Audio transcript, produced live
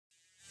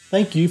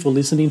Thank you for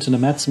listening to the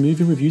Matt's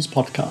Movie Reviews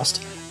podcast,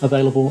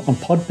 available on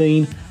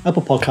Podbean,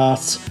 Apple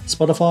Podcasts,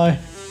 Spotify,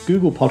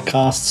 Google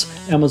Podcasts,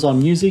 Amazon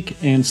Music,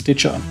 and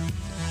Stitcher.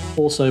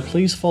 Also,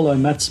 please follow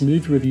Matt's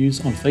Movie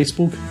Reviews on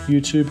Facebook,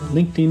 YouTube,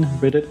 LinkedIn,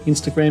 Reddit,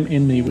 Instagram,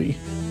 and MeWe.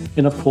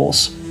 And of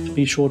course,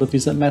 be sure to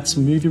visit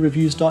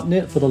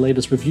mattsmoviereviews.net for the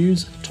latest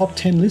reviews, top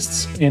 10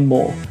 lists, and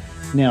more.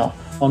 Now,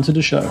 on to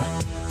the show.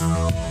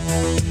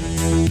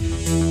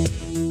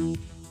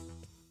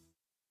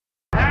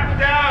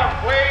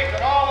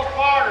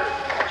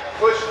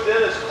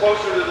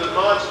 Closer to the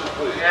monster,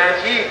 please.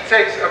 And he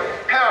takes a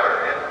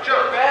powder and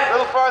jumps. A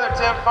little farther,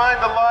 Tim.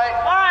 Find the light.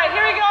 All right,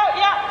 here we go.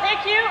 Yeah,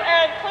 thank you.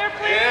 And clear,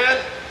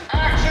 please.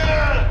 And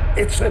action!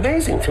 It's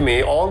amazing to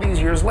me, all these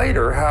years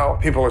later, how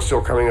people are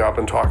still coming up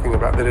and talking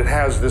about that it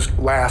has this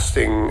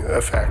lasting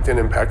effect and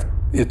impact.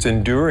 Its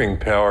enduring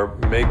power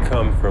may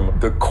come from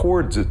the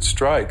chords it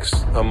strikes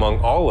among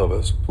all of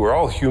us. We're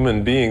all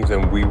human beings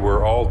and we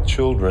were all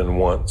children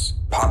once.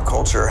 Pop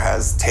culture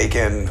has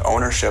taken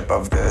ownership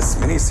of this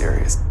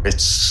miniseries.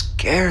 It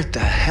scared the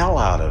hell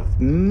out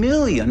of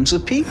millions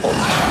of people.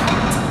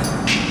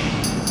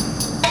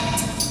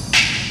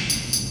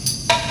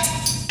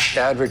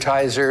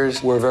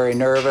 Advertisers were very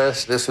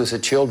nervous. This was a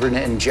children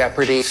in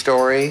jeopardy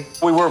story.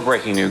 We were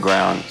breaking new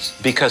grounds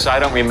because I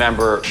don't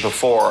remember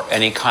before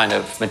any kind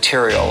of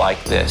material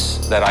like this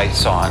that I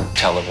saw on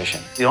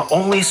television. The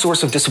only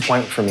source of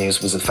disappointment for me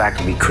was the fact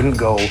that we couldn't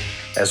go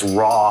as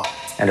raw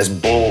and as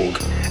bold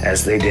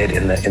as they did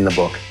in the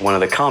book. One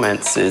of the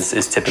comments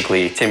is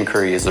typically, Tim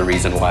Curry is the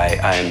reason why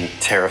I'm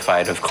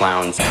terrified of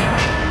clowns.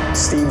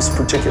 Steve's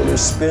particular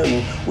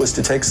spin was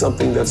to take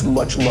something that's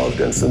much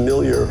loved and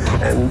familiar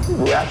and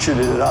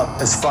ratcheted it up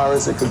as far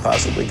as it could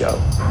possibly go.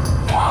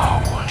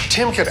 Wow.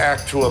 Tim could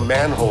act through a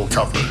manhole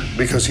cover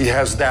because he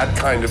has that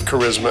kind of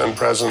charisma and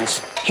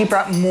presence. He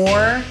brought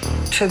more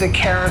to the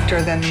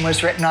character than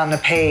was written on the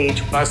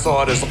page. I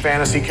saw it as a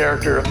fantasy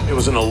character. It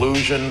was an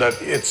illusion that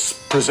it's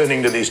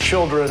presenting to these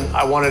children.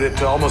 I wanted it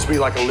to almost be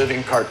like a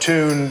living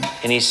cartoon.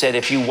 And he said,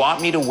 if you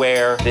want me to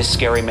wear this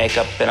scary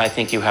makeup, then I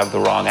think you have the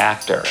wrong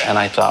actor. And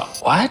I thought,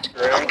 what?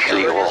 I'll kill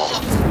you all.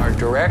 Our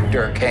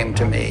director came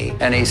to me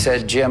and he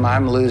said, Jim,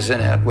 I'm losing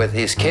it with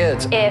these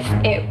kids. If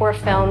it were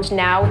filmed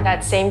now with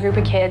that same group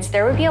of kids,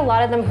 there would be a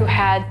lot of them who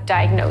had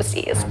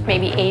diagnoses,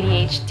 maybe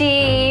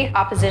ADHD,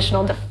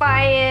 oppositional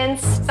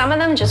defiance. Some of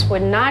them just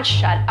would not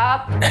shut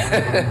up.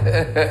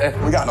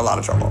 We got in a lot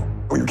of trouble.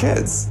 We were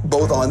kids,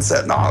 both on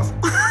set and off.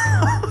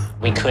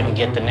 We couldn't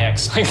get the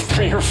next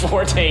 3 or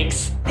 4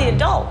 takes. The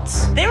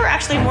adults, they were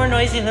actually more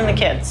noisy than the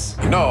kids.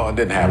 No, it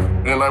didn't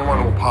happen. And I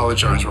want to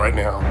apologize right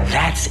now.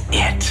 That's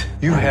it.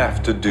 You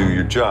have to do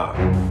your job.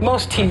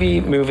 Most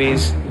TV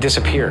movies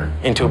disappear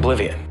into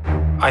oblivion.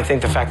 I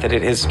think the fact that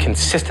it is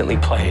consistently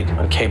played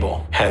on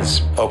cable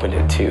has opened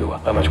it to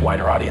a much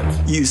wider audience.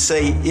 You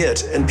say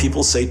it, and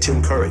people say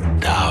Tim Curry.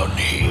 Down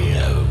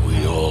here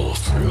we all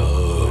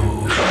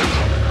flow.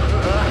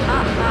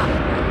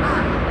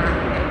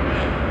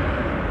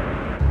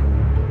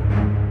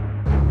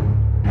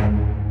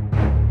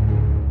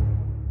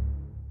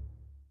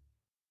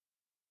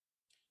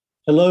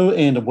 Hello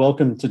and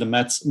welcome to the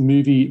Matt's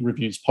Movie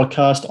Reviews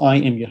podcast. I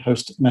am your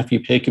host, Matthew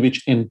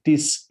Pejkovic, and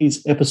this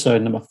is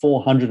episode number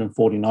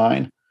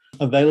 449.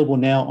 Available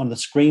now on the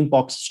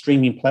Screenbox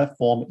streaming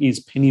platform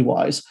is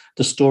Pennywise,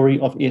 the story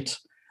of It,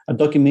 a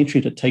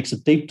documentary that takes a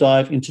deep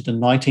dive into the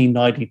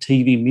 1990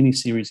 TV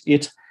miniseries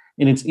It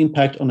and its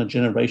impact on a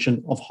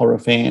generation of horror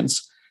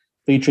fans,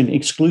 featuring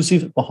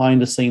exclusive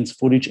behind-the-scenes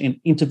footage and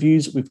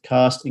interviews with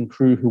cast and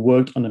crew who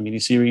worked on the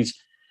miniseries.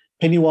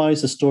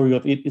 Pennywise, the story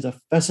of It, is a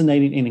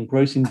fascinating and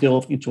engrossing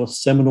delve into a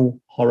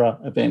seminal horror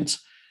event.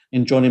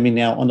 And joining me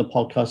now on the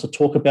podcast to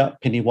talk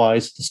about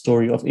Pennywise, the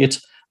story of It,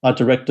 are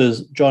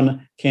directors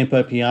John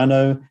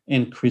Campopiano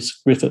and Chris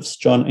Griffiths.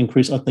 John and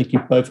Chris, I thank you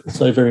both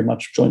so very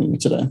much for joining me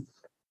today.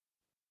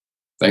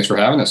 Thanks for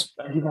having us.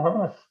 Thank you for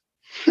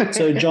having us.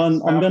 So,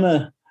 John, I'm going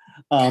to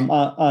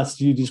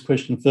ask you this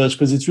question first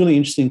because it's really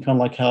interesting, kind of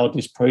like how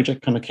this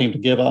project kind of came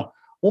together,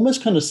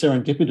 almost kind of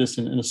serendipitous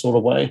in a sort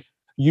of way.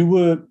 You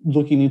were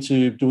looking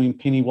into doing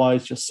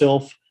Pennywise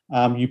yourself.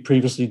 You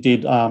previously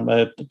did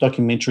a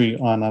documentary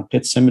on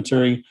Pet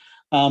Sematary.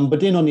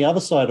 But then on the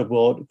other side of the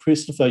world,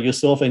 Christopher,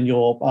 yourself and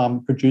your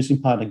producing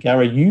partner,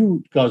 Gary,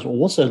 you guys were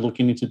also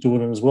looking into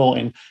doing it as well.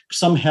 And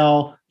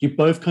somehow you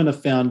both kind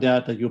of found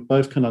out that you're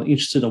both kind of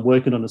interested in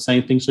working on the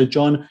same thing. So,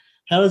 John,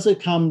 how does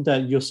it come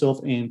that yourself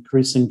and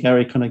Chris and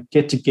Gary kind of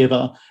get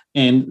together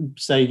and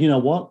say, you know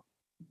what?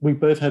 We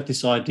both have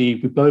this idea.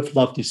 We both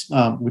love this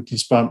with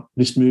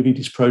this movie,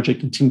 this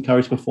project, and Tim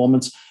Curry's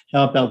performance.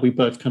 How about we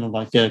both kind of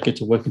like get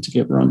to working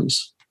together on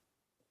this?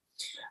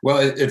 Well,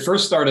 it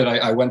first started.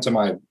 I went to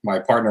my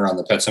partner on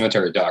the Pet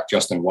Sematary doc,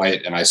 Justin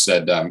White, and I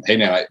said, "Hey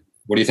man,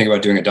 what do you think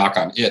about doing a doc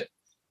on It?"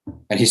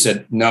 And he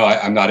said, "No,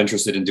 I'm not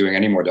interested in doing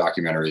any more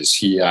documentaries."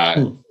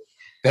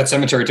 Pet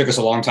Sematary took us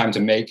a long time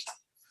to make.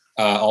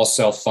 All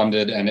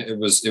self-funded, and it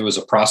was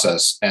a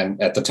process. And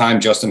at the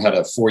time, Justin had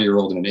a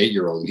 4-year-old and an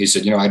 8-year-old, and he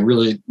said, "You know,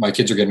 my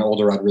kids are getting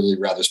older. I'd really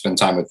rather spend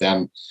time with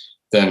them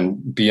than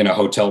be in a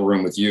hotel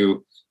room with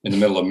you in the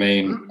middle of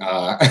Maine.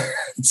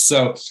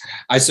 So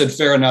I said,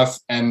 fair enough.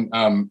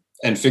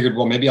 And figured,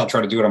 well, maybe I'll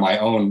try to do it on my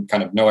own,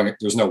 kind of knowing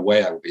there's no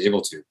way I would be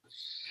able to.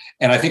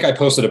 And I think I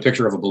posted a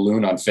picture of a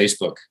balloon on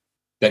Facebook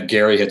that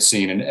Gary had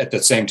seen. And at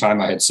the same time,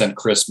 I had sent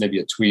Chris maybe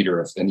a tweet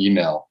or an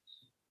email.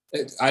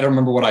 I don't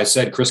remember what I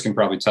said. Chris can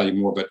probably tell you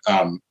more, but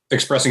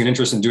expressing an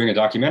interest in doing a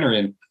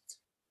documentary.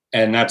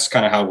 And that's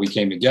kind of how we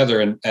came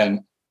together.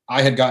 And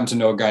I had gotten to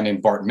know a guy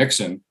named Bart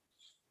Mixon,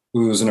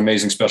 who's an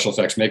amazing special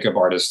effects makeup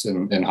artist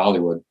in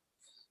Hollywood.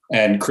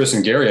 And Chris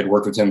and Gary had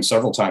worked with him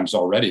several times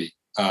already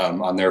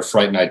on their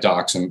Fright Night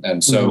docs.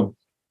 And so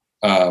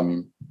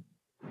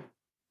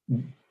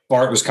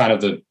Bart was kind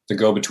of the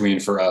go-between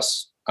for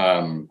us.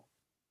 And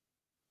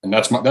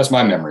that's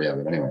my memory of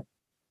it anyway.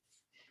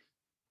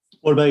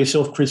 What about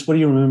yourself, Chris? What do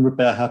you remember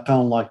about how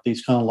kind of like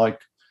these kind of like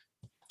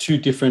two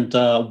different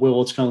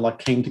worlds kind of like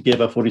came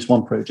together for this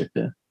one project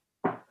there?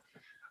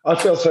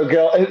 I feel so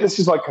guilty. This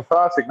is like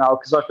cathartic now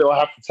because I feel I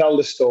have to tell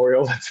this story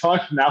all the time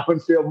now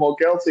and feel more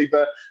guilty.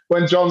 But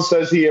when John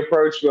says he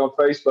approached me on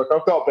Facebook,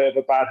 I've got a bit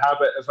of a bad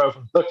habit of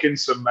overlooking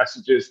some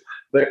messages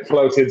that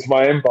float into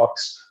my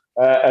inbox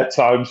at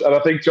times. And I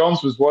think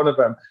John's was one of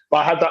them. But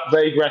I had that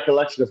vague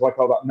recollection of like,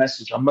 oh, that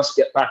message I must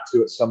get back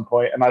to at some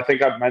point. And I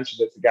think I'd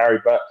mentioned it to Gary,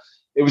 but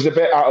it was a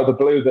bit out of the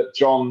blue that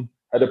John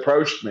had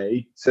approached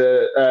me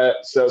to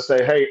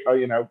say, hey,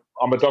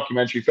 I'm a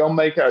documentary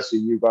filmmaker. I see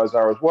you guys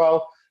are as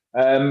well.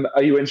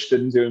 Are you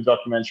interested in doing a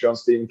documentary on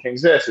Stephen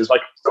King's This? It's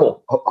like,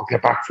 cool, I'll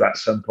get back to that at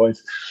some point.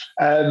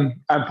 And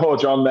poor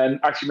John then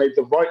actually made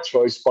the right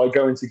choice by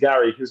going to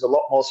Gary, who's a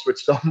lot more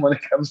switched on when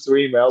it comes to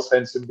emails,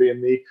 hence him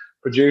being the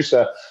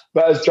producer.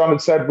 But as John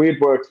had said, we'd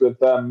worked with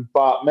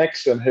Bart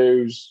Mixon,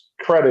 whose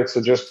credits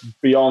are just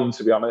beyond,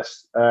 to be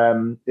honest,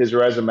 his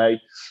resume.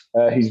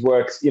 He's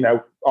worked,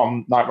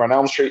 on Nightmare on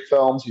Elm Street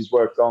films. He's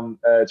worked on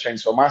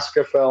Chainsaw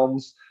Massacre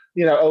films.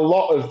 A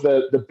lot of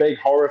the big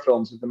horror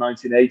films of the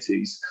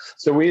 1980s.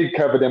 So we had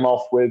covered him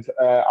off with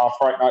our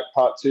Fright Night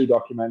Part 2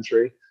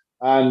 documentary.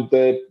 And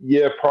the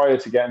year prior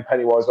to getting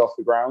Pennywise off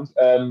the ground,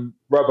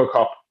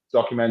 RoboCop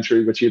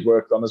documentary, which he had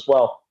worked on as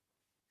well.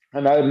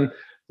 And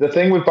the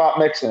thing with Bart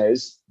Mixon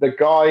is the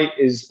guy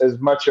is as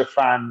much a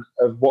fan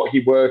of what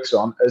he works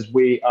on as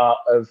we are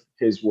of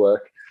his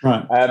work.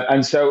 Right.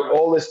 And so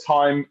all this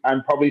time,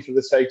 and probably for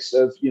the sakes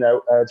of,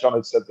 John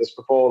had said this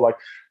before, like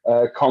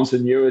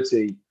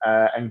continuity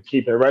and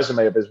keeping a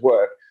resume of his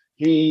work,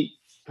 he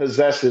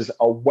possesses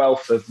a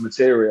wealth of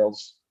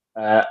materials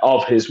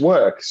of his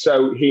work.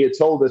 So he had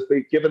told us,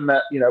 given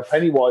that,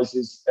 Pennywise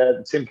is,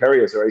 the Tim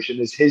Curry iteration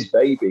is his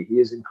baby. He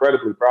is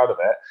incredibly proud of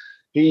it.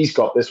 He's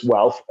got this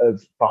wealth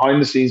of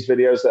behind the scenes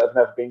videos that have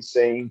never been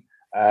seen,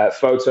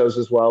 photos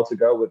as well to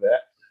go with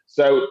it.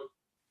 So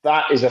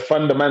that is a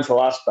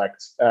fundamental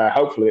aspect.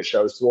 Hopefully it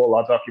shows to all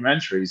our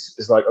documentaries.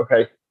 It's like,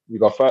 okay,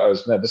 you've got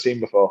photos never seen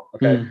before.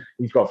 Okay,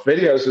 you've got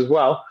videos as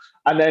well.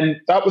 And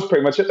then that was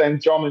pretty much it. Then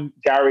John and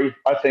Gary,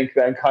 I think,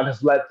 then kind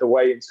of led the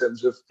way in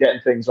terms of getting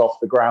things off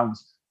the ground.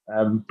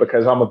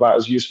 Because I'm about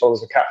as useful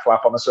as a cat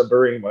flap on a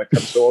submarine when it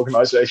comes to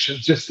organization.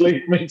 Just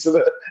leave me to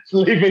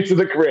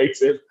the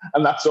creative,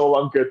 and that's all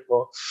I'm good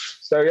for.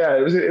 So yeah,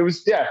 it was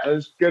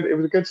good. It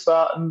was a good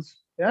start, and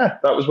yeah,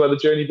 that was where the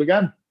journey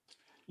began.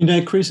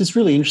 Chris, it's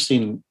really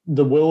interesting.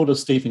 The world of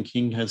Stephen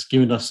King has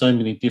given us so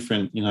many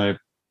different,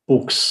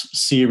 books,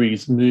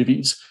 series,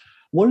 movies.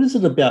 What is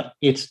it about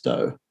it,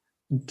 though,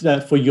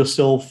 that for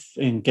yourself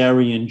and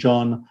Gary and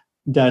John,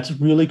 that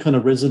really kind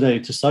of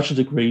resonated to such a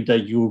degree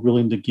that you were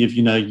willing to give,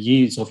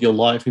 years of your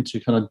life into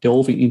kind of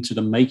delving into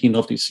the making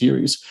of this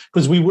series?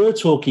 Because we were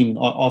talking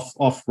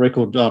off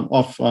record,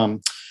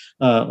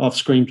 off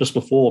screen just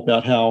before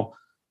about how,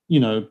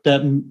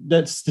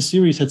 that's the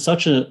series had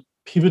such a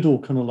pivotal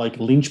kind of like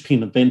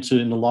linchpin event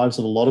in the lives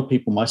of a lot of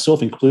people,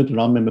 myself included.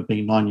 I remember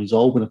being 9 years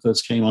old when it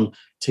first came on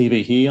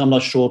TV here. I'm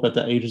not sure about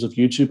the ages of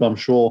YouTube. I'm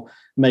sure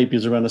maybe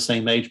it's around the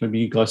same age. Maybe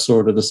you guys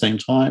saw it at the same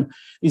time.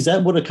 Is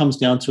that what it comes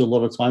down to a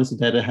lot of times,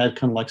 that it had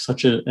kind of like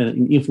such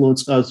an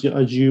influence as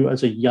you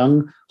as a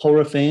young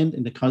horror fan,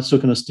 and the kind of still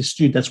kind of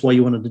dispute that's why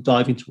you wanted to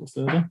dive into it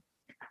further?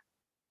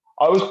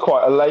 I was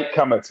quite a late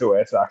comer to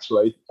it,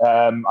 actually.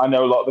 I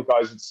know a lot of the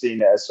guys had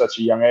seen it at such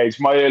a young age.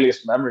 My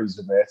earliest memories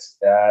of it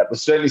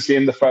was certainly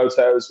seeing the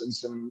photos and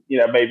some,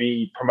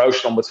 maybe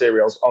promotional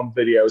materials on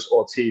videos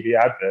or TV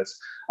adverts,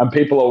 and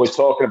people always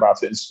talking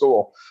about it in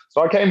school.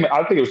 So I think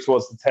it was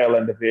towards the tail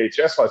end of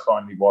VHS I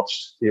finally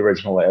watched the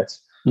original It.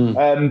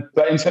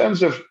 But in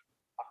terms of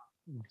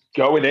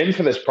going in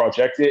for this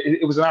project,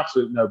 it was an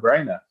absolute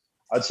no-brainer.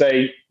 I'd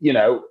say,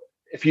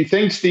 if you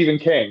think Stephen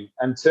King,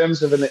 in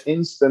terms of an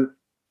instant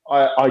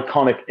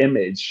iconic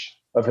image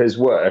of his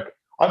work,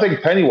 I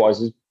think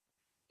Pennywise is,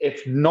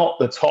 if not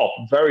the top,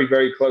 very,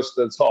 very close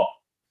to the top.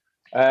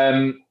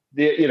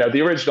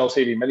 The original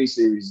TV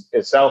miniseries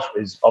itself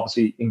is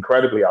obviously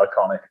incredibly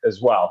iconic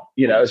as well.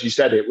 As you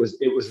said, it was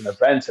an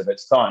event of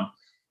its time.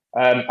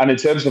 And in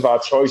terms of our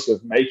choice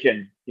of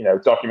making,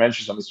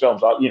 documentaries on these films,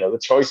 the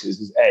choice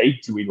is A,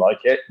 do we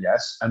like it?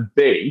 Yes. And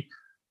B,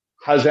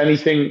 has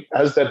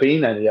there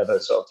been any other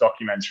sort of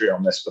documentary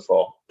on this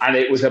before? And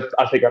it was,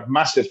 I think, a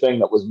massive thing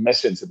that was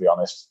missing, to be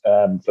honest,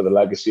 for the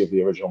legacy of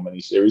the original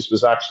miniseries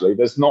was actually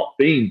there's not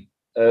been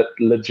a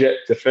legit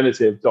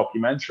definitive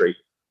documentary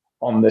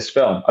on this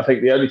film. I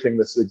think the only thing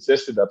that's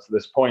existed up to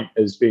this point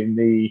has been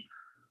the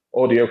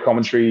audio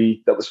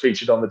commentary that was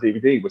featured on the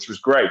DVD, which was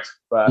great.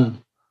 But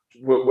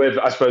with,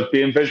 I suppose,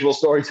 being visual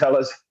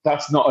storytellers,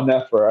 that's not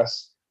enough for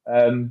us.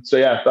 So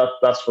yeah,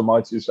 that's for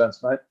my 2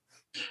 cents, mate.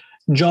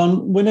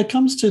 John, when it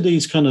comes to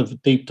these kind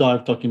of deep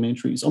dive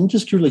documentaries, I'm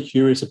just really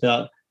curious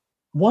about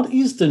what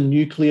is the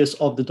nucleus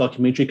of the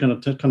documentary kind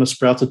of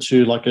sprouted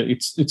to like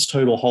its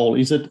total whole?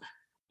 Is it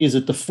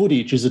the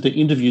footage? Is it the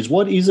interviews?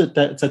 What is it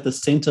that's at the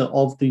center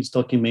of these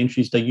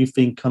documentaries that you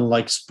think kind of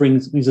like kind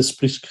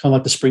of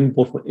like the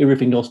springboard for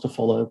everything else to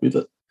follow with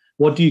it?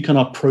 What do you kind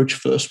of approach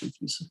first with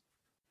this?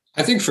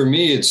 I think for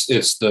me, it's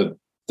the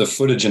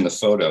footage and the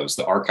photos,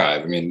 the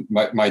archive. I mean,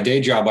 my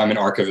day job, I'm an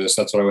archivist.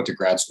 That's what I went to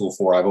grad school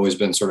for. I've always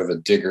been sort of a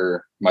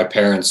digger. My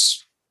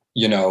parents,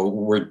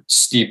 were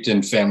steeped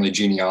in family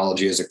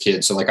genealogy as a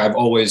kid. So like I've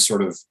always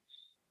sort of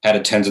had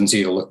a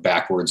tendency to look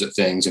backwards at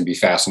things and be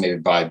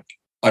fascinated by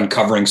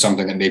uncovering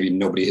something that maybe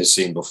nobody has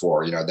seen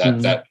before.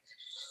 That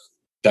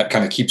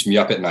kind of keeps me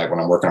up at night when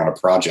I'm working on a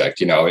project,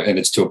 and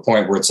it's to a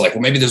point where it's like,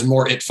 well, maybe there's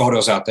more it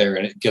photos out there.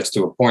 And it gets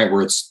to a point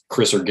where it's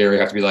Chris or Gary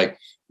have to be like,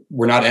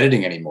 we're not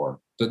editing anymore.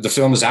 The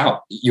film is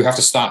out. You have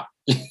to stop.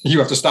 You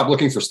have to stop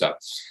looking for stuff.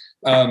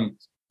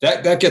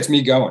 That gets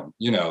me going,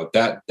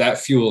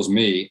 that fuels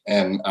me.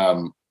 And,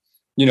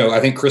 I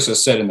think Chris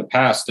has said in the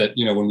past that,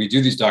 when we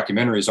do these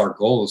documentaries, our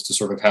goal is to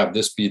sort of have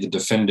this be the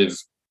definitive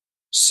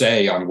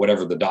say on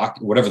whatever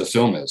the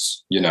film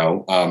is,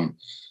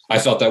 I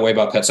felt that way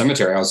about Pet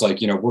Sematary. I was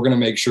like, we're going to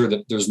make sure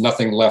that there's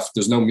nothing left.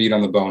 There's no meat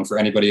on the bone for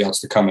anybody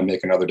else to come and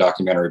make another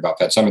documentary about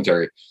Pet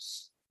Sematary.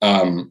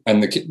 And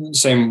the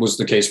same was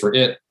the case for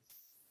It.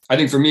 I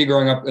think for me,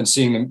 growing up and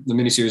seeing the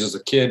miniseries as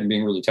a kid and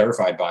being really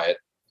terrified by it,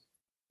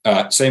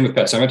 same with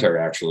Pet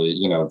Sematary, actually,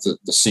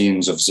 the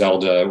scenes of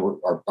Zelda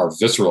are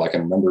visceral.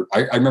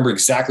 I remember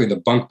exactly the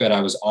bunk bed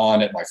I was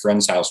on at my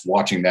friend's house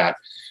watching that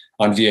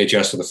on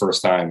VHS for the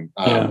first time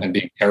and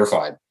being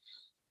terrified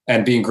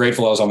and being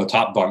grateful I was on the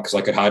top bunk because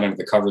I could hide under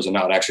the covers and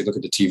not actually look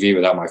at the TV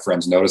without my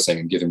friends noticing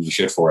and giving me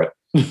shit for it.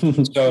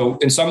 So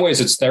in some ways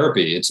it's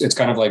therapy. It's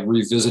kind of like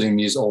revisiting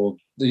this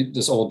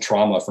old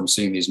trauma from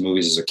seeing these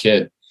movies as a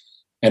kid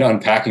and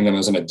unpacking them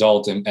as an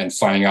adult and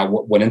finding out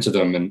what went into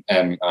them.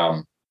 And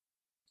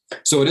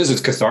so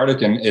it's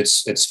cathartic and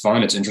it's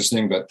fun. It's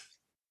interesting, but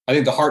I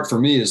think the heart for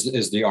me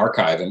is the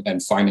archive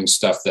and finding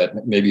stuff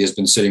that maybe has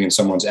been sitting in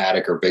someone's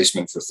attic or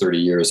basement for 30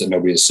 years that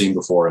nobody has seen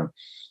before and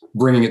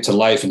bringing it to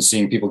life and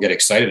seeing people get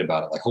excited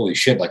about it. Like, holy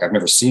shit, like I've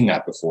never seen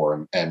that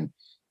before. And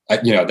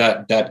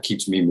that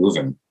keeps me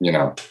moving,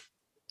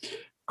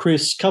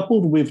 Chris,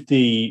 coupled with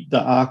the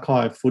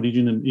archive footage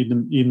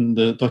in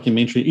the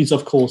documentary is,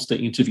 of course, the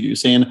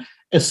interviews. And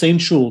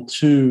essential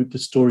to the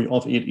story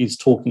of it is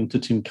talking to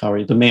Tim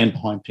Curry, the man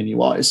behind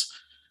Pennywise.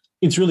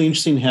 It's really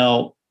interesting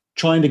how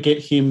trying to get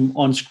him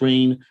on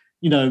screen,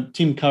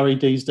 Tim Curry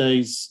these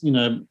days,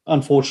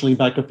 unfortunately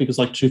back up because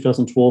like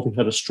 2012, he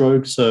had a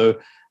stroke. So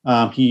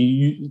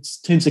he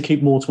tends to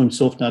keep more to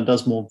himself now,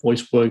 does more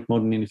voice work more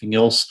than anything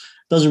else,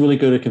 doesn't really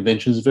go to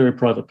conventions, a very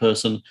private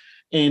person.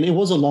 And it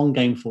was a long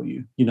game for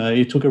you.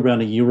 It took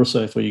around a year or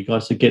so for you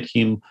guys to get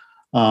him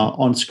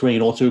on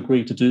screen or to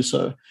agree to do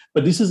so.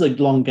 But this is a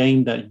long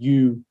game that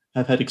you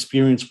have had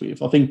experience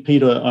with. I think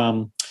Peter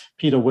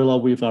Weller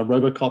with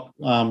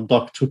RoboCop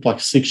doc took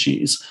like 6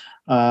 years.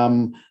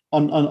 On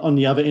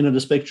the other end of the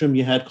spectrum,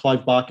 you had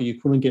Clive Barker.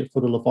 You couldn't get for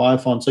the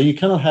Leviathan. So you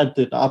kind of had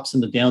the ups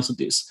and the downs of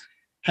this.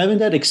 Having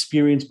that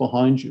experience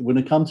behind you when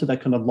it comes to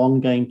that kind of long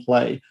game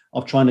play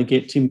of trying to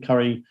get Tim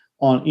Curry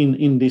on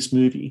in this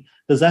movie,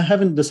 does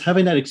having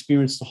that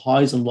experience, the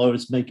highs and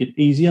lows, make it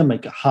easier,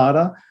 make it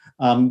harder,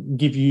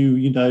 give you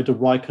the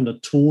right kind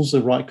of tools,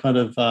 the right kind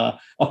of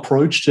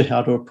approach to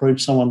how to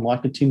approach someone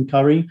like a Tim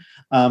Curry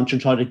to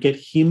try to get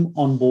him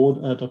on board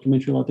a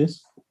documentary like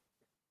this?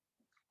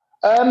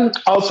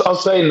 I'll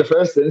say in the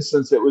first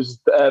instance, it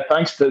was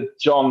thanks to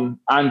John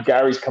and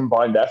Gary's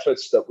combined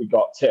efforts that we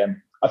got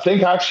Tim. I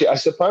think actually, I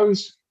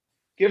suppose,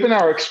 given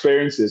our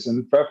experiences,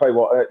 and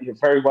you're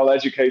very well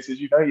educated,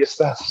 your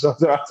stuff, so I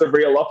don't have to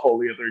reel off all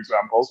the other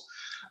examples.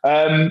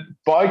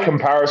 By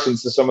comparison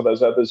to some of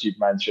those others you've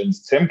mentioned,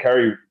 Tim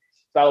Curry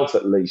felt,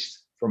 at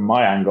least from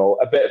my angle,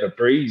 a bit of a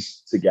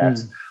breeze to get.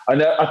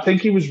 I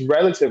think he was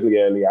relatively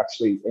early,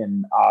 actually,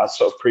 in our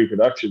sort of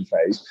pre-production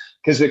phase,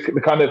 because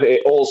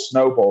it all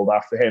snowballed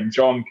after him.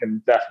 John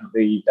can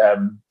definitely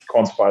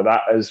quantify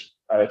that as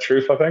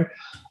truth, I think.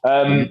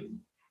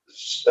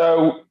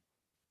 So,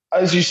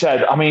 as you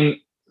said, I mean,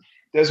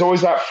 there's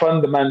always that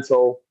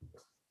fundamental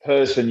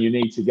person you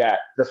need to get,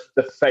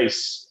 the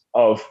face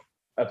of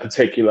a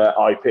particular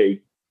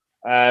IP.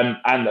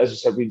 And as I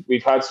said,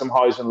 we've had some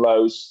highs and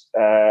lows,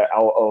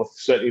 or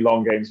certainly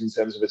long games in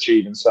terms of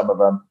achieving some of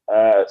them,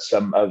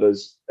 some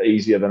others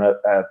easier than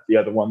the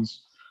other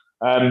ones.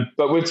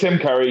 But with Tim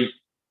Curry,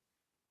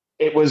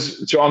 it was,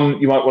 John,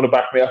 you might want to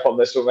back me up on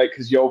this one, mate,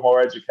 because you're more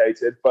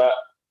educated. But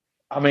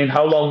I mean,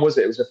 how long was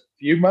it? It was a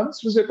few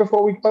months, was it,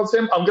 before we got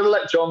him? I'm going to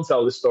let John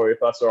tell this story, if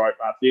that's all right,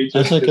 Matthew.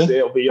 Just because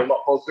it'll be a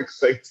lot more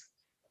succinct.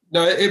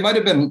 No, it might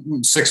have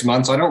been 6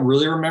 months. I don't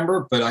really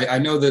remember, but I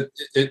know that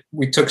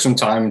we took some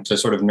time to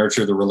sort of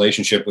nurture the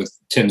relationship with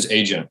Tim's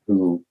agent,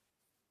 who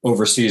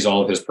oversees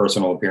all of his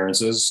personal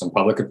appearances and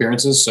public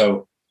appearances.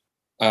 So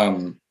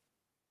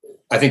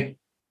I think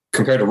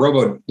compared to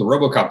the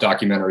RoboCop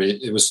documentary,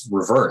 it was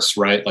reverse,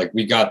 right? Like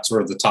we got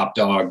sort of the top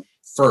dog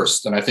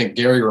first. And I think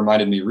Gary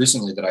reminded me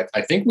recently that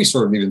I think we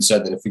sort of even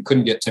said that if we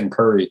couldn't get Tim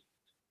Curry,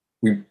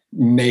 we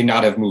may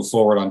not have moved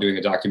forward on doing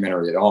a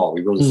documentary at all.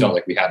 We really felt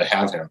like we had to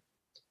have him.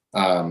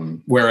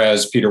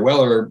 Whereas Peter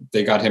Weller,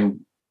 they got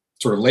him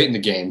sort of late in the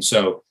game.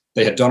 So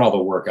they had done all the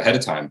work ahead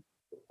of time.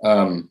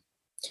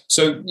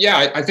 So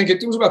yeah, I think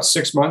it was about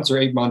 6 months or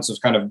 8 months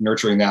of kind of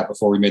nurturing that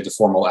before we made the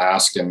formal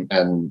ask,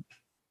 and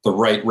the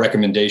right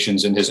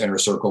recommendations in his inner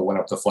circle went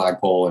up the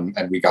flagpole,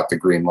 and we got the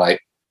green light,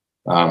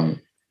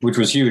 which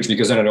was huge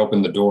because then it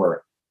opened the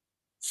door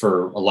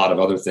for a lot of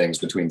other things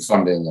between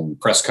funding and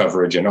press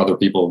coverage and other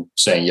people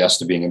saying yes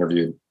to being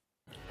interviewed.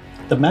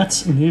 The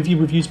Matt's Movie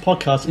Reviews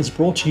podcast is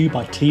brought to you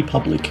by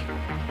TeePublic.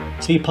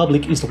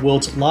 TeePublic is the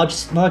world's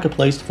largest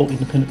marketplace for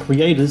independent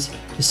creators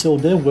to sell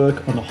their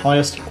work on the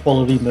highest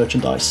quality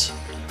merchandise.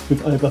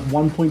 With over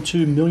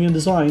 1.2 million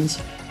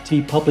designs,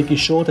 TeePublic is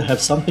sure to have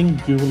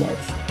something you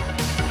love.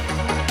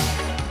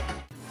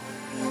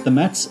 The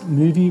Matt's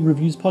Movie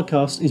Reviews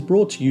podcast is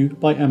brought to you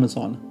by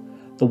Amazon.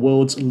 The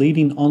world's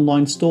leading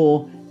online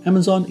store,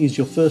 Amazon is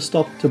your first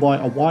stop to buy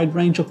a wide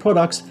range of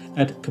products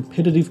at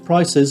competitive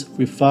prices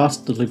with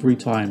fast delivery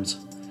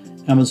times.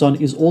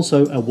 Amazon is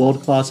also a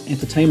world-class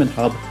entertainment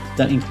hub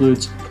that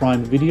includes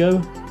Prime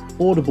Video,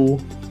 Audible,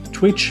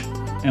 Twitch,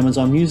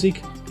 Amazon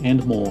Music,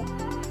 and more.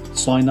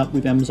 Sign up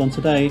with Amazon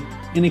today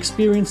and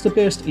experience the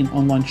best in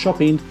online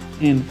shopping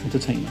and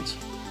entertainment.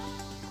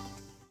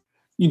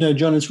 You know,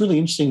 John, it's really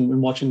interesting when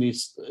watching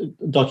this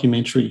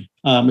documentary,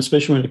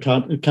 especially when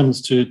it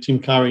comes to Tim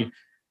Curry.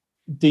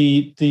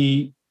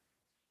 The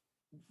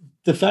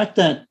fact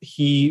that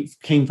he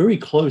came very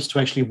close to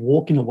actually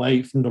walking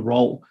away from the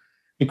role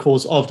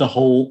because of the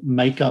whole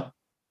makeup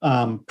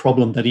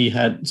problem that he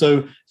had.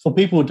 So for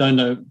people who don't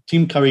know,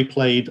 Tim Curry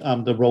played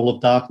the role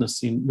of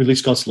Darkness in Ridley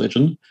Scott's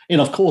Legend.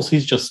 And of course,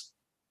 he's just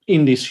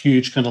in this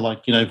huge kind of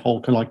like, you know, whole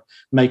kind of like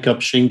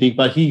makeup shindig,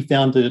 but he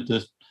found it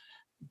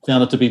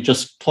to be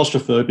just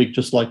claustrophobic,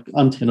 just like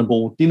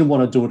untenable, didn't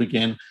want to do it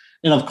again.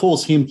 And of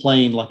course, him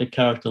playing like a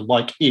character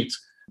like it,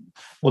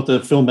 what the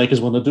filmmakers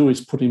want to do is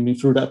put him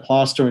through that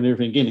plaster and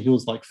everything again. He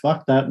was like,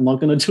 fuck that, I'm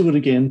not going to do it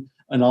again,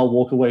 and I'll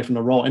walk away from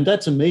the role. And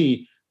that to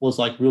me was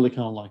like really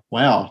kind of like,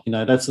 wow, you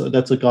know, that's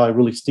a guy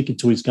really sticking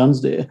to his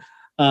guns there.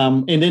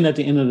 And then at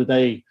the end of the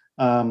day,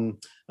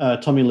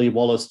 Tommy Lee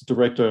Wallace, the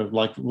director,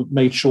 like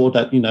made sure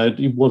that, you know,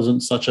 it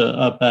wasn't such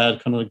a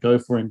bad kind of go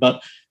for him.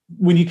 But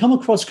when you come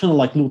across kind of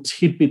like little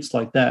tidbits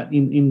like that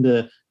in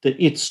the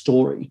It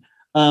story,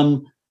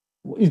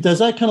 does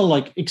that kind of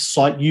like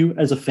excite you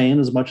as a fan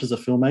as much as a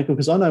filmmaker?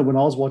 Because I know when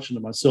I was watching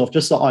it myself,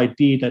 just the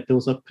idea that there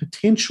was a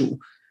potential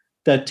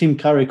that Tim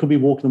Curry could be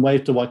walking away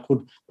to what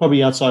could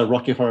probably outside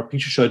Rocky Horror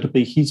Picture Show to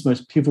be his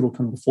most pivotal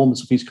kind of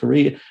performance of his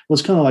career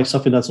was kind of like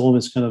something that's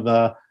almost kind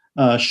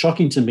of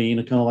shocking to me in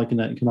a kind of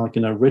like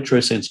in a retro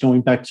sense,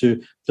 going back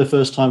to the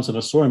first times that I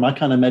saw him. I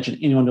can't imagine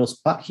anyone else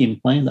but him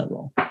playing that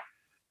role.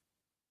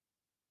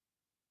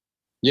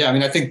 Yeah, I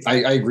mean, I think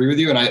I agree with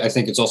you. And I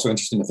think it's also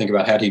interesting to think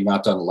about, had he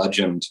not done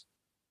Legend,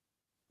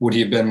 would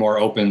he have been more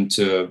open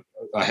to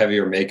a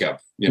heavier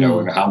makeup, you know,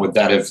 and how would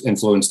that have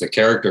influenced the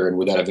character, and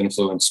would that have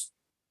influenced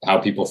how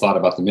people thought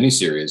about the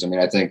miniseries? I mean,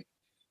 I think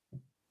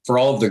for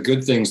all of the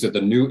good things that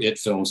the new It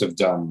films have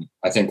done,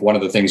 I think one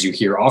of the things you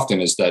hear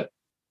often is that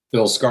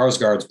Bill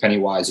Skarsgård's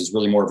Pennywise is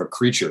really more of a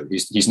creature.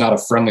 He's not a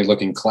friendly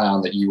looking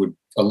clown that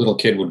a little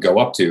kid would go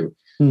up to.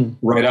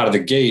 Right out of the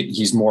gate,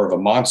 he's more of a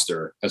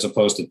monster, as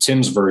opposed to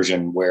Tim's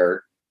version,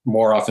 where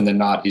more often than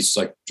not, he's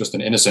like just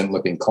an innocent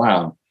looking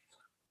clown.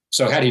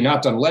 So had he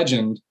not done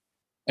Legend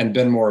and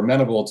been more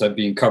amenable to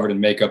being covered in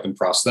makeup and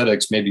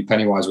prosthetics, maybe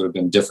Pennywise would have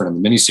been different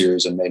in the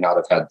miniseries and may not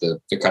have had the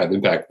kind of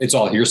impact. It's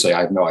all hearsay. I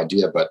have no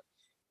idea, but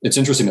it's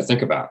interesting to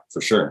think about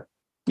for sure.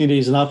 It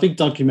is. And I think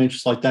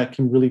documentaries like that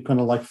can really kind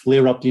of like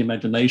flare up the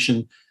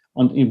imagination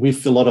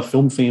with a lot of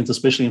film fans,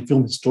 especially in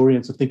film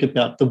historians, to think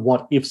about the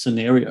what if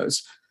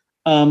scenarios.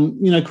 You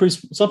know,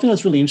 Chris, something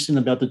that's really interesting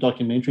about the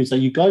documentary is that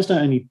you guys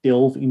don't only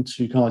delve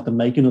into kind of like the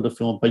making of the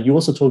film, but you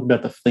also talk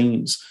about the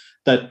themes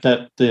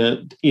that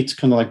it's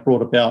kind of like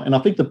brought about. And I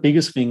think the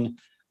biggest thing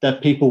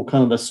that people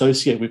kind of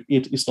associate with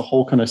it is the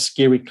whole kind of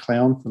scary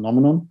clown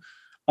phenomenon.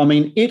 I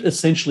mean, it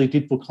essentially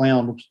did for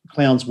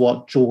clowns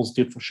what Jaws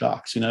did for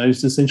sharks. You know,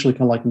 it's essentially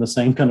kind of like in the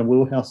same kind of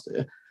wheelhouse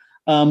there.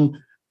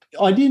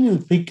 I didn't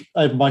even think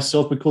of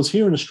myself, because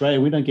here in Australia,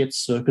 we don't get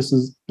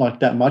circuses like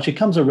that much. It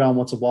comes around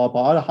once in a while,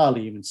 but I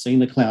hardly even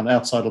seen a clown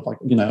outside of, like,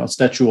 you know, a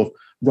statue of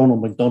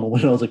Ronald McDonald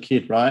when I was a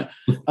kid, right?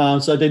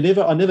 So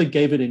I never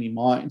gave it any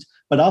mind.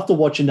 But after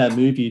watching that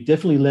movie, it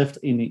definitely left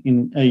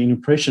an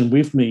impression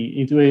with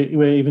me,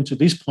 where even to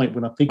this point,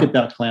 when I think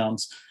about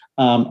clowns,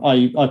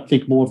 I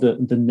think more of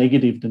the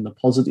negative than the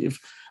positive.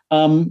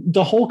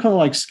 The whole kind of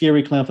like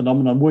scary clown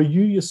phenomenon, were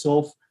you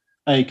yourself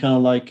a kind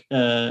of like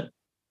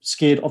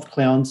scared of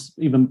clowns,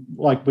 even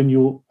like when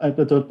you by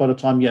the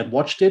time you had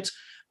watched it?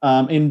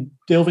 And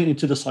delving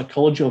into the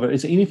psychology of it,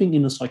 is there anything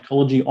in the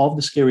psychology of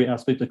the scary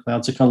aspect of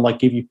clowns to kind of like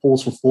give you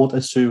pause for thought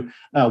as to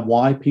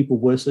why people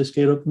were so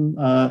scared of them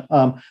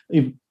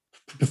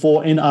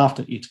before and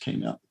after it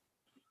came out?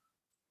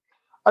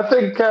 I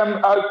think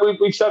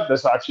we've said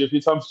this actually a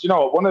few times. You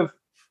know what? One of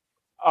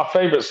our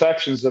favourite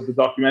sections of the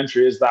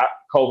documentary is that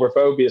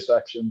colvorophobia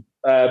section,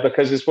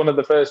 because it's one of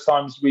the first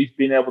times we've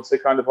been able to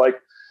kind of like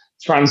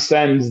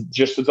transcend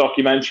just a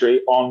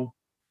documentary on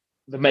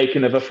the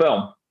making of a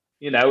film.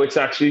 You know, it's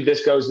actually,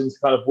 this goes into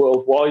kind of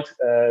worldwide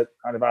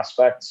kind of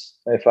aspects,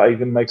 if that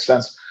even makes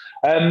sense.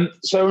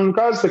 So in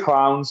regards to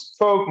clowns,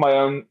 for my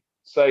own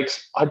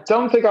sakes, I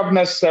don't think I've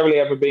necessarily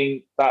ever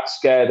been that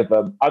scared of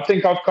them. I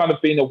think I've kind of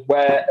been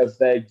aware of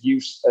their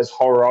use as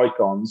horror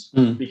icons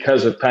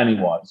because of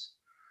Pennywise.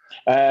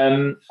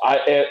 For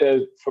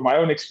my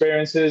own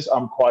experiences,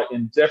 I'm quite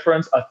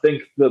indifferent. I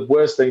think the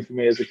worst thing for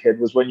me as a kid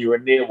was when you were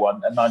near one,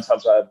 and 9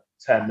 times out of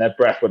 10, their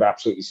breath would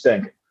absolutely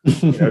stink.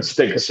 You know,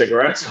 stink of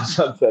cigarettes or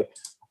something.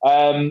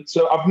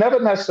 So I've never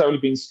necessarily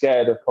been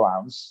scared of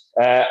clowns.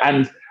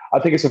 And I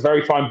think it's a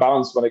very fine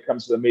balance when it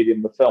comes to the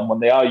medium of film, when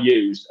they are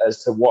used,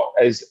 as to what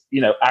is,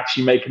 you know,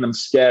 actually making them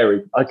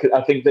scary.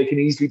 I think they can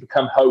easily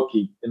become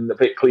hokey and a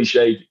bit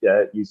cliched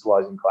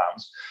utilizing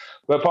clowns.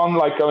 But upon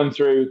like going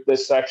through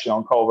this section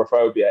on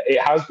colvorophobia,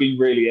 it has been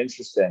really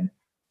interesting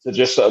to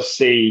just sort of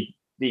see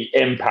the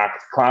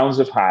impact clowns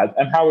have had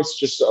and how it's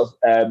just sort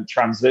of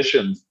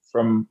transitioned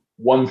from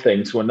one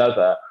thing to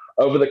another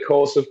over the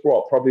course of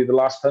probably the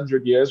last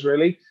 100 years,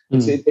 really.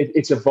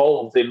 It's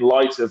evolved in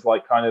light of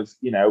like kind of,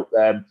 you know,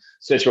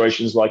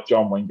 situations like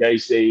John Wayne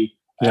Gacy,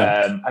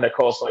 and of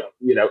course, like,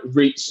 you know,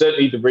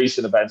 certainly the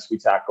recent events we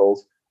tackled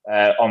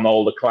on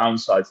all the clown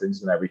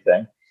sightings and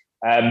everything.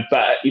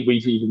 But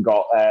we've even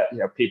got you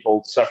know,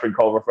 people suffering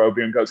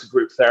colvorophobia and go to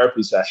group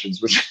therapy sessions,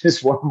 which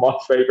is one of my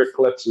favorite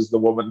clips, is the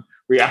woman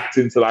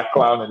reacting to that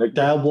clown in a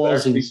that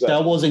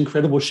was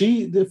incredible.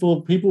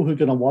 For people who are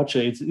going to watch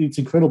it, it's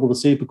incredible to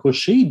see, because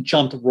she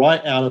jumped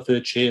right out of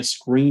her chair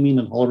screaming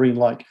and hollering,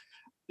 like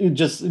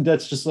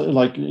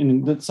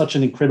that's such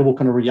an incredible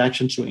kind of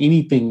reaction to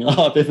anything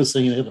I've ever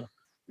seen ever.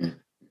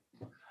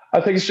 I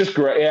think it's just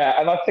great,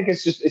 yeah. And I think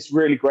it's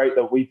really great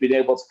that we've been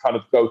able to kind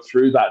of go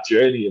through that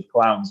journey of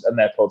clowns and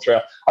their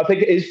portrayal. I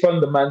think it is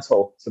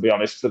fundamental, to be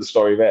honest, to the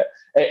story of it.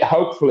 It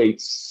hopefully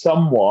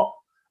somewhat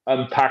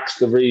unpacks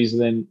the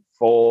reasoning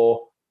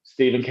for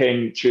Stephen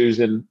King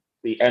choosing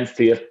the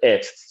entity of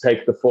it to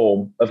take the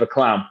form of a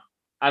clown.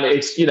 And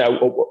it's, you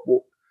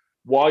know,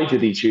 why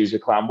did he choose a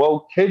clown?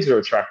 Well, kids are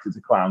attracted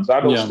to clowns.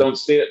 Adults don't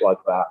see it like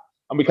that.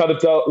 And we kind of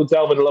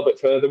delve in a little bit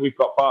further. We've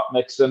got Bart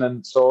Nixon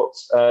and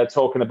sorts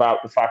talking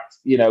about the fact,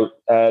 you know,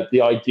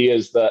 the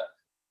ideas that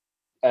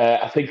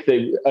I think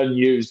they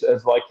unused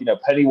of, like, you know,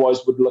 Pennywise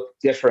would look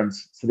different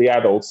to the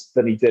adults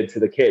than he did to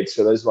the kids.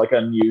 So there's like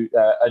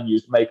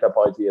unused makeup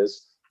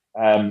ideas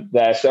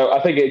there. So I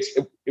think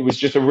it was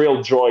just a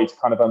real joy to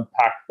kind of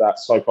unpack that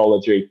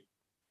psychology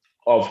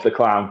of the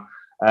clown.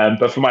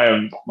 But for my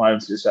own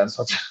 2 cents,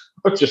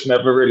 I've just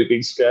never really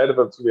been scared of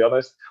them, to be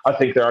honest. I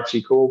think they're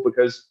actually cool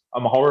because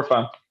I'm a horror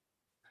fan.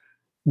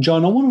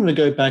 John, I wanted to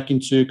go back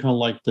into kind of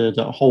like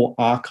the whole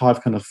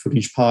archive kind of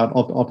footage part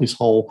of this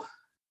whole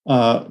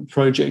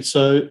project.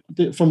 So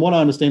from what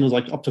I understand, it was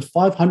like up to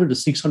 500 to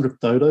 600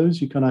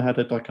 photos you kind of had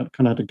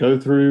to go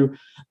through,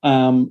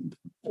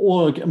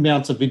 or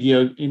amounts of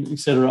video,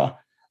 etc.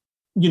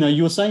 You know,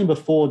 you were saying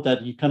before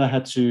that you kind of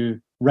had to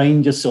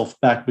rein yourself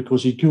back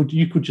because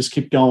you could just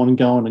keep going and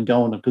going and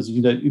going because,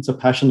 you know, it's a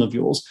passion of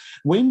yours.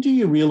 When do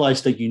you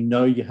realize that you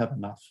know you have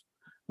enough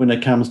when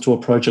it comes to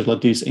a project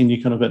like this, and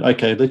you kind of go,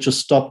 okay, let's just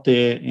stop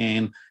there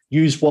and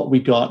use what we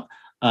got?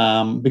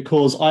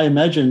 Because I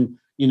imagine,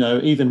 you know,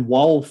 even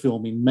while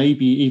filming,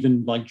 maybe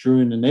even like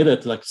during an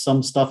edit, like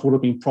some stuff would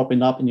have been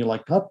propping up and you're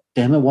like, God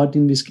damn it, why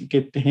didn't this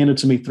get handed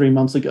to me 3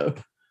 months ago?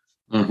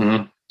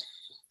 Mm-hmm.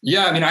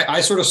 Yeah, I mean,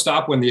 I sort of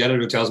stop when the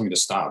editor tells me to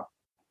stop.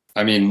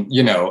 I mean,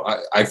 you know,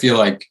 I feel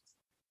like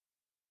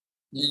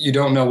you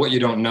don't know what you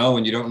don't know,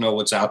 and you don't know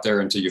what's out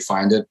there until you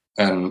find it.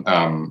 And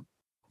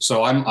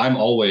so I'm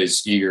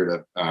always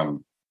eager to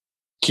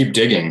keep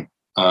digging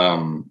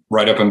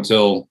right up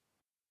until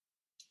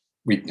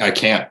I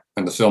can't,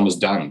 and the film is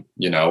done,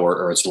 you know,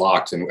 or it's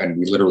locked and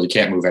we literally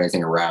can't move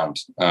anything around.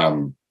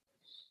 And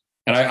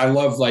I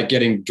love like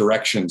getting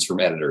directions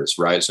from editors,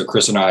 right? So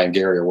Chris and I and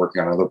Gary are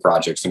working on another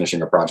project,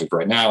 finishing a project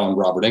right now on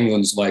Robert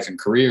Englund's life and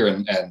career,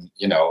 and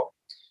you know,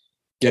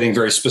 getting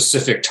very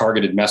specific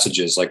targeted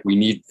messages like we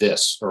need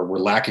this or we're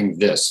lacking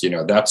this, you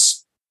know,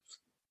 that's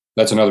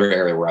that's another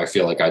area where I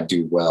feel like I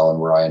do well and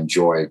where I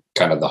enjoy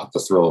kind of the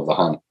thrill of the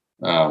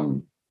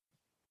hunt.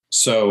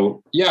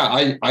 So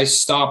yeah, I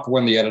stop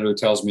when the editor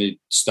tells me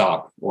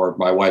stop, or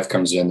my wife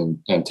comes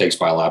in and takes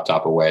my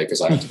laptop away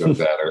because I have to go to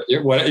bed,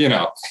 or what,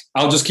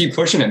 I'll just keep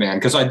pushing it,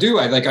 man. Cause I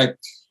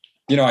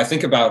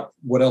think about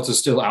what else is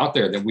still out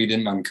there that we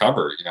didn't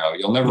uncover.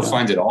 You'll never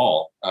find it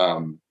all.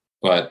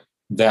 But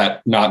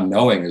that not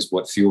knowing is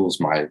what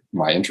fuels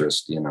my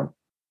interest,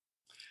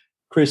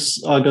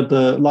 Chris, I got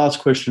the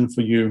last question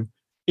for you.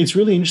 It's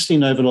really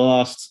interesting over the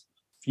last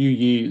few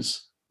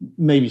years,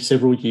 maybe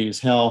several years,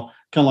 how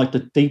kind of like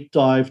the deep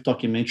dive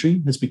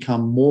documentary has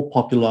become more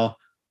popular,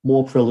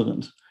 more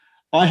prevalent.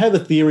 I have a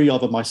theory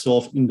of it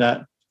myself in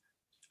that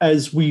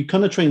as we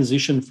kind of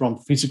transition from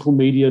physical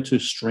media to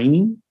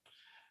streaming,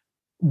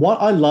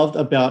 what I loved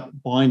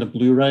about buying a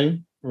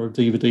Blu-ray or a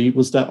DVD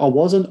was that I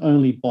wasn't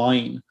only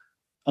buying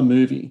a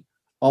movie,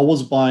 I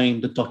was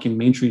buying the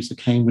documentaries that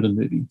came with a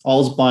movie. I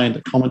was buying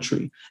the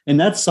commentary. And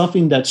that's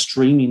something that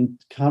streaming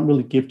can't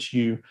really give to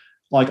you.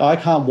 Like I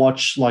can't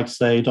watch, like,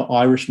 say, The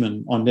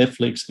Irishman on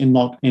Netflix and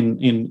not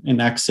in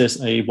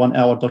access a 1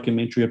 hour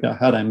documentary about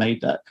how they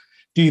made that.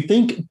 Do you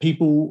think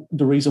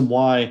the reason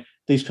why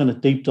these kind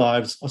of deep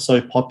dives are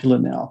so popular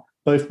now,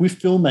 both with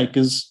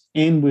filmmakers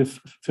and with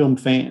film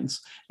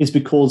fans, is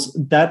because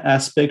that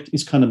aspect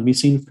is kind of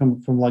missing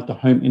from like the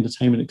home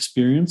entertainment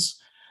experience?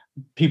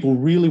 People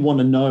really want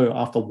to know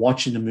after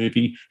watching the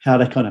movie how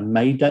they kind of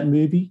made that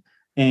movie.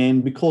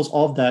 And because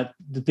of that,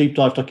 the deep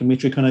dive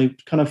documentary kind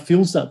of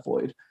fills that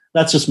void.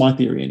 That's just my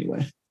theory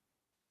anyway.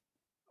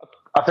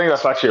 I think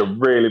that's actually a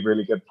really,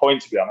 really good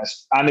point, to be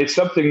honest. And it's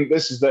something,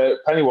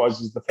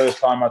 Pennywise is the first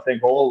time I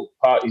think all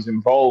parties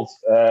involved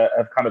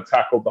have kind of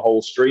tackled the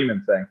whole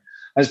streaming thing.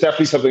 And it's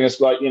definitely something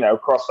that's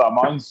crossed our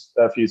minds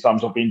a few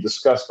times or been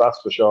discussed,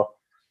 that's for sure.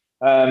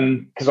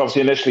 Because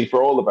obviously initially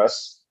for all of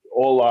us,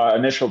 all our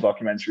initial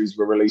documentaries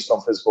were released on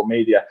physical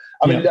media.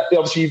 I mean,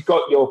 obviously you've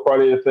got your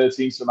Friday the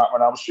 13th and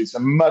Nightmare on Elm Street,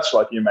 and much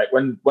like you, mate,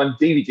 when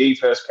DVD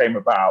first came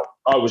about,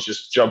 I was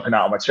just jumping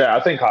out of my chair.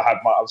 I think I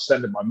was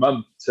sending my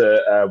mum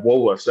to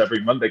Woolworths every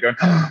Monday going,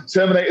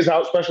 Terminator's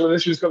out, special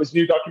edition's got this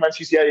new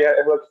documentaries. Yeah,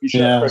 look, if you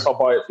should, Chris, I'll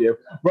buy it for you.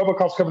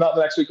 Robocop's coming out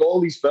the next week. All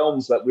these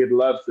films that we'd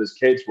loved as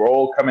kids were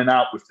all coming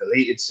out with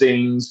deleted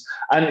scenes.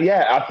 And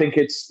I think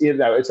it's,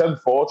 it's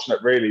unfortunate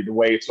really the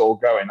way it's all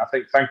going. I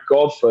think thank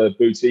God for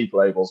boutique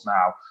labels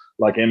now,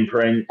 like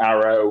Imprint,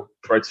 Arrow,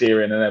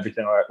 Criterion and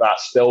everything like that,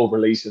 still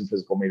releasing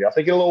physical media. I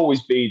think it'll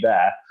always be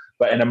there,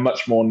 but in a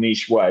much more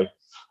niche way.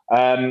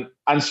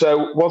 And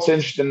so what's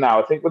interesting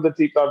now, I think with the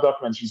deep dive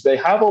documentaries, they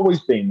have always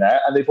been there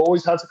and they've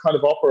always had to kind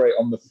of operate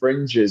on the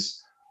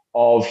fringes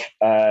of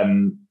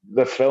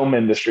the film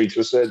industry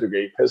to a certain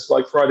degree. Because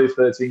like Friday the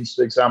 13th,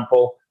 for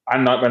example,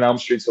 and Nightmare on Elm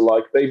Street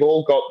alike, they've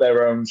all got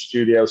their own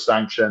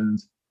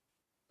studio-sanctioned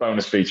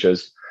bonus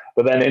features.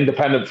 But then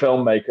independent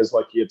filmmakers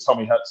like your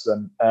Tommy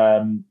Hudson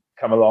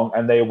come along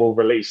and they will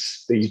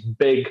release these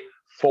big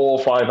 4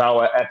 or 5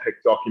 hour epic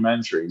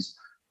documentaries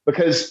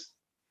because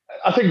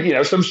I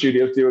think, some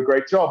studios do a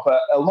great job, but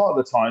a lot of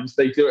the times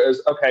they do it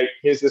as, okay,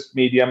 here's this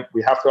medium.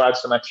 We have to add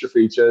some extra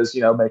features,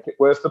 make it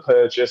worth the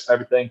purchase,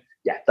 everything.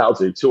 Yeah, that'll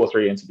do 2 or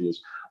 3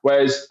 interviews.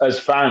 Whereas as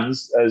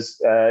fans,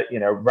 as,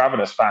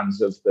 ravenous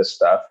fans of this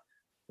stuff,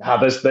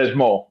 there's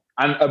more.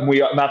 And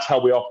that's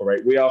how we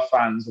operate. We are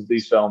fans of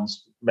these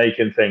films,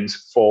 making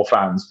things for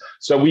fans.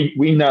 So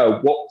we know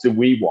what do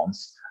we want.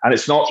 And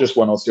it's not just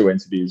 1 or 2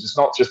 interviews. It's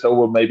not just,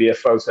 maybe a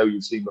photo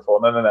you've seen before.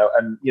 No.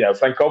 And,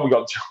 thank God we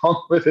got John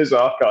with his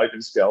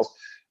archiving skills.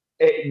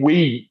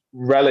 We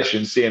relish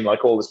in seeing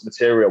like all this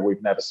material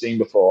we've never seen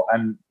before.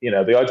 And,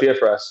 the idea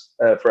for us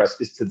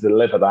is to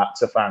deliver that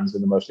to fans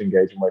in the most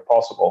engaging way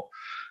possible.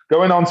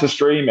 Going on to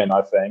streaming,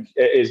 I think,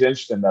 it is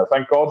interesting, though.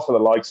 Thank God for the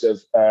likes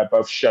of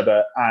both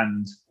Shudder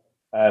and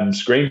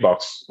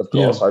Screenbox, of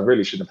course. Yeah. I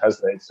really shouldn't have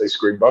hesitated to say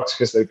Screenbox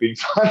because they've been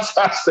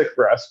fantastic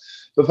for us.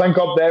 But thank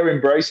God they're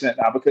embracing it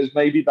now because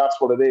maybe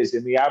that's what it is.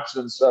 In the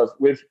absence of,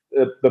 with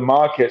the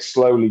market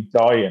slowly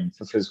dying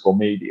for physical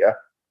media,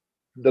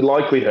 the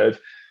likelihood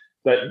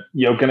that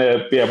you're going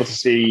to be able to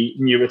see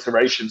new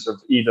iterations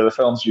of either the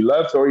films you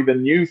loved or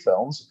even new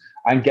films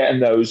and getting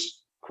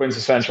those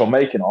quintessential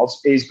making-ofs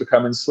is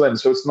becoming slim.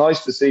 So it's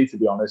nice to see, to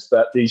be honest,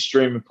 that these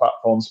streaming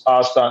platforms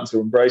are starting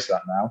to embrace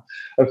that now.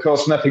 Of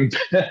course, nothing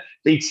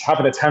beats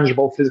having a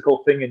tangible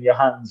physical thing in your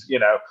hands,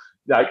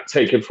 like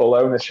taking full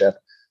ownership.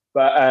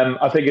 But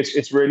I think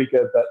it's really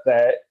good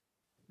that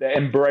they're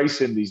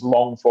embracing these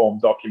long-form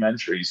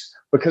documentaries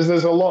because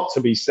there's a lot to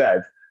be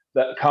said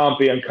that can't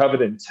be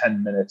uncovered in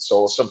 10 minutes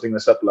or something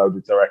that's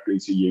uploaded directly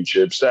to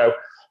YouTube. So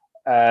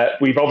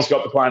we've obviously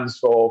got the plans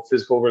for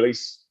physical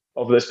release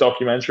of this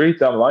documentary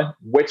down the line,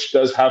 which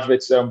does have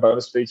its own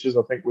bonus features.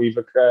 I think we've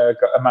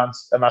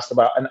amassed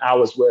about an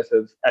hour's worth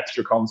of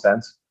extra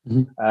content.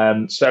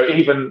 Mm-hmm. So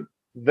even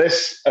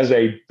this as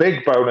a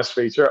big bonus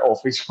feature or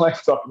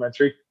feature-length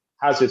documentary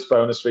has its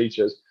bonus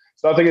features.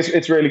 So I think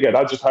it's really good.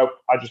 I just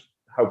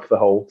hope the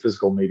whole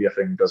physical media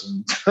thing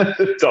doesn't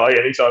die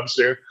anytime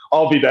soon.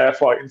 I'll be there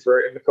fighting for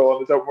it in the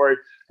corner. Don't worry.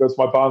 Go to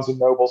my Barnes and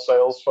Noble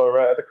sales for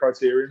the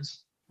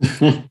Criterions.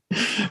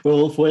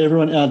 Well, for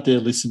everyone out there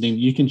listening,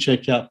 you can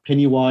check out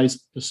Pennywise,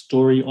 the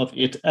story of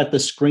it, at the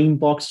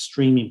Screenbox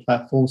streaming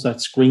platforms.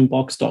 That's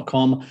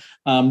screenbox.com.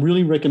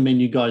 Really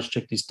recommend you guys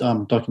check this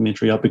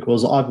documentary out,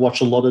 because I've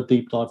watched a lot of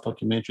deep dive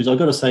documentaries. I've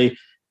got to say,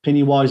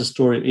 Pennywise, the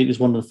story of it is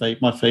one of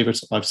my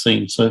favorites I've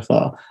seen so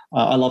far.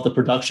 I love the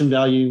production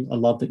value. I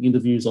love the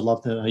interviews. I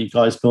love how you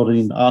guys built it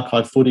in the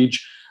archive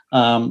footage.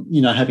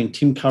 Having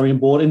Tim Curry on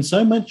board, and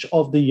so much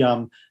of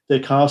the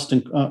cast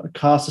and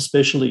cast,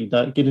 especially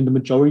that getting the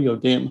majority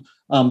of them,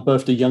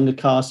 both the younger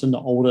cast and the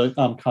older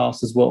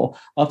cast as well.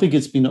 I think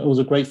it was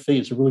a great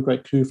feat. It's a really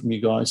great coup from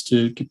you guys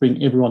to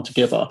bring everyone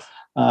together.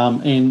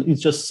 And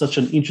it's just such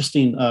an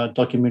interesting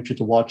documentary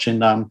to watch,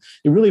 and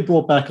it really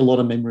brought back a lot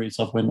of memories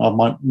of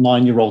my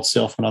 9-year-old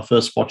self when I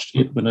first watched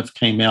it when it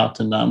came out.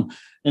 And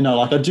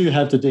I do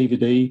have the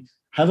DVD.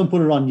 Haven't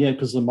put it on yet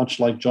because, much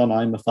like John,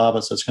 I'm a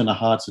father, so it's kind of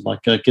hard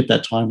to get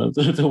that time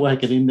to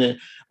whack it in there.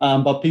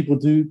 But people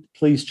do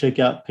please check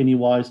out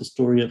Pennywise, the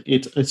story of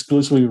it,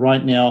 exclusively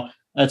right now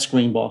at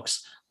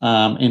Screenbox,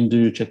 and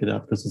do check it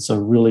out because it's a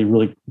really,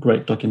 really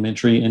great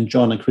documentary. And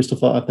John and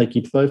Christopher, I thank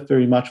you both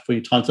very much for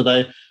your time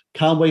today.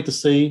 Can't wait to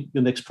see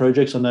your next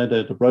projects. I know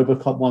the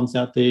RoboCop one's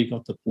out there. You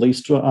got the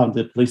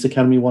Police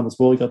Academy one as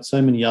well. You got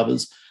so many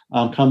others.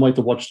 Can't wait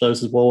to watch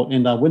those as well.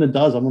 And when it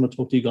does, I want to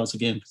talk to you guys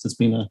again because it's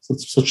been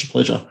such a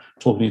pleasure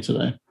talking to you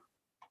today.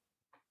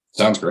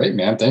 Sounds great,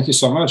 man. Thank you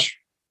so much.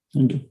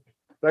 Thank you.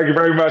 Thank you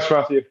very much,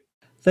 Matthew.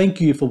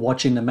 Thank you for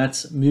watching the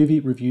Matt's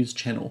Movie Reviews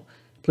channel.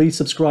 Please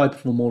subscribe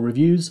for more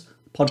reviews,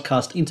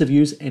 podcast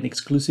interviews, and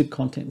exclusive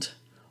content.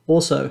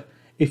 Also,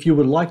 if you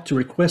would like to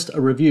request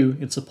a review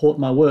and support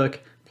my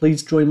work,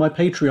 please join my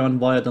Patreon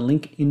via the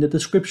link in the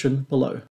description below.